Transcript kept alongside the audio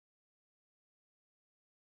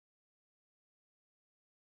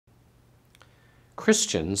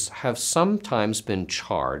Christians have sometimes been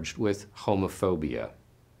charged with homophobia.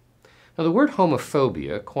 Now, the word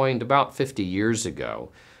homophobia, coined about 50 years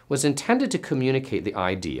ago, was intended to communicate the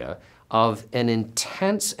idea of an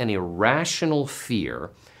intense and irrational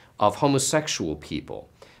fear of homosexual people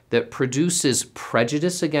that produces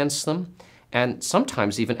prejudice against them and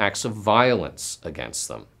sometimes even acts of violence against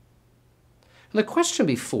them. And the question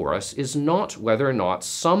before us is not whether or not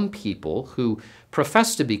some people who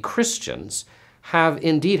profess to be Christians have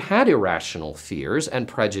indeed had irrational fears and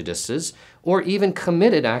prejudices or even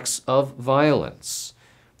committed acts of violence.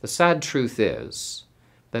 The sad truth is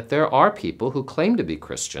that there are people who claim to be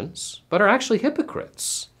Christians but are actually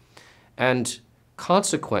hypocrites and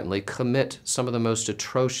consequently commit some of the most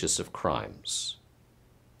atrocious of crimes.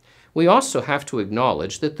 We also have to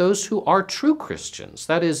acknowledge that those who are true Christians,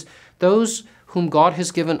 that is, those whom God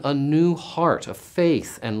has given a new heart of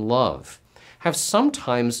faith and love, have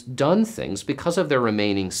sometimes done things because of their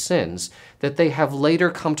remaining sins that they have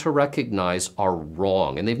later come to recognize are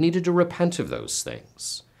wrong, and they've needed to repent of those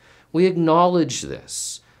things. We acknowledge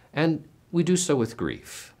this, and we do so with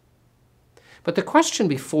grief. But the question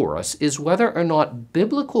before us is whether or not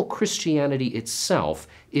biblical Christianity itself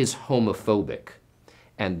is homophobic,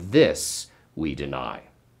 and this we deny.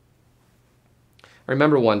 I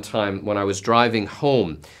remember one time when I was driving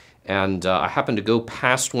home and I happened to go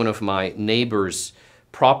past one of my neighbor's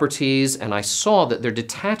properties and I saw that their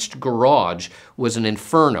detached garage was an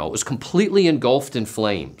inferno. It was completely engulfed in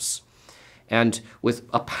flames. And with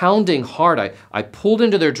a pounding heart, I pulled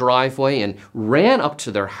into their driveway and ran up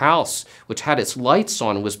to their house, which had its lights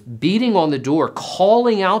on, and was beating on the door,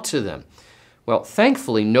 calling out to them. Well,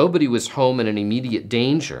 thankfully, nobody was home and in immediate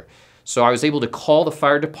danger. So I was able to call the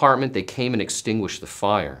fire department. They came and extinguished the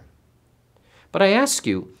fire. But I ask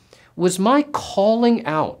you, was my calling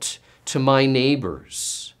out to my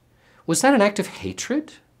neighbors, was that an act of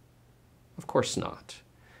hatred? Of course not.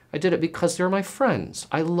 I did it because they're my friends.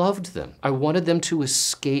 I loved them. I wanted them to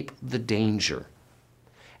escape the danger.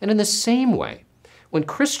 And in the same way, when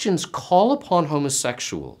Christians call upon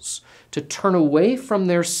homosexuals to turn away from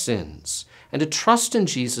their sins and to trust in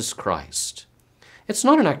Jesus Christ, it's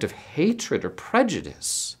not an act of hatred or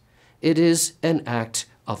prejudice. It is an act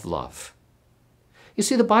of love. You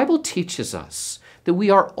see, the Bible teaches us that we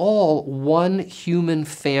are all one human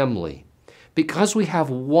family because we have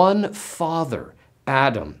one father,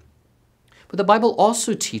 Adam. But the Bible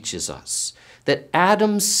also teaches us that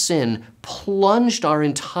Adam's sin plunged our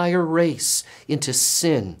entire race into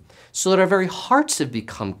sin so that our very hearts have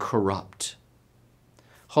become corrupt.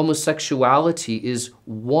 Homosexuality is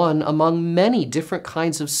one among many different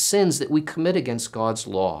kinds of sins that we commit against God's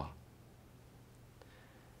law.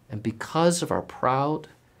 And because of our proud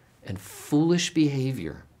and foolish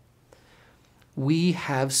behavior, we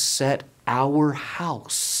have set our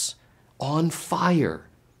house on fire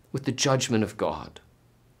with the judgment of God.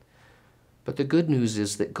 But the good news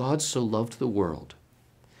is that God so loved the world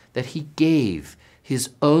that he gave his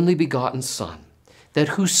only begotten Son, that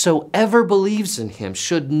whosoever believes in him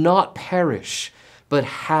should not perish, but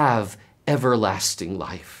have everlasting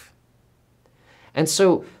life. And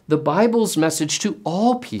so the Bible's message to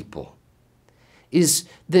all people is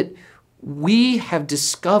that we have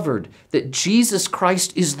discovered that Jesus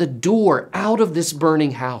Christ is the door out of this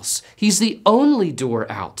burning house. He's the only door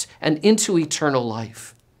out and into eternal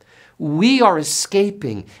life. We are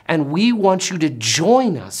escaping, and we want you to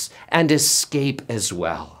join us and escape as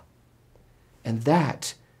well. And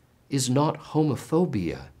that is not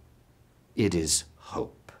homophobia, it is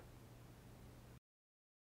hope.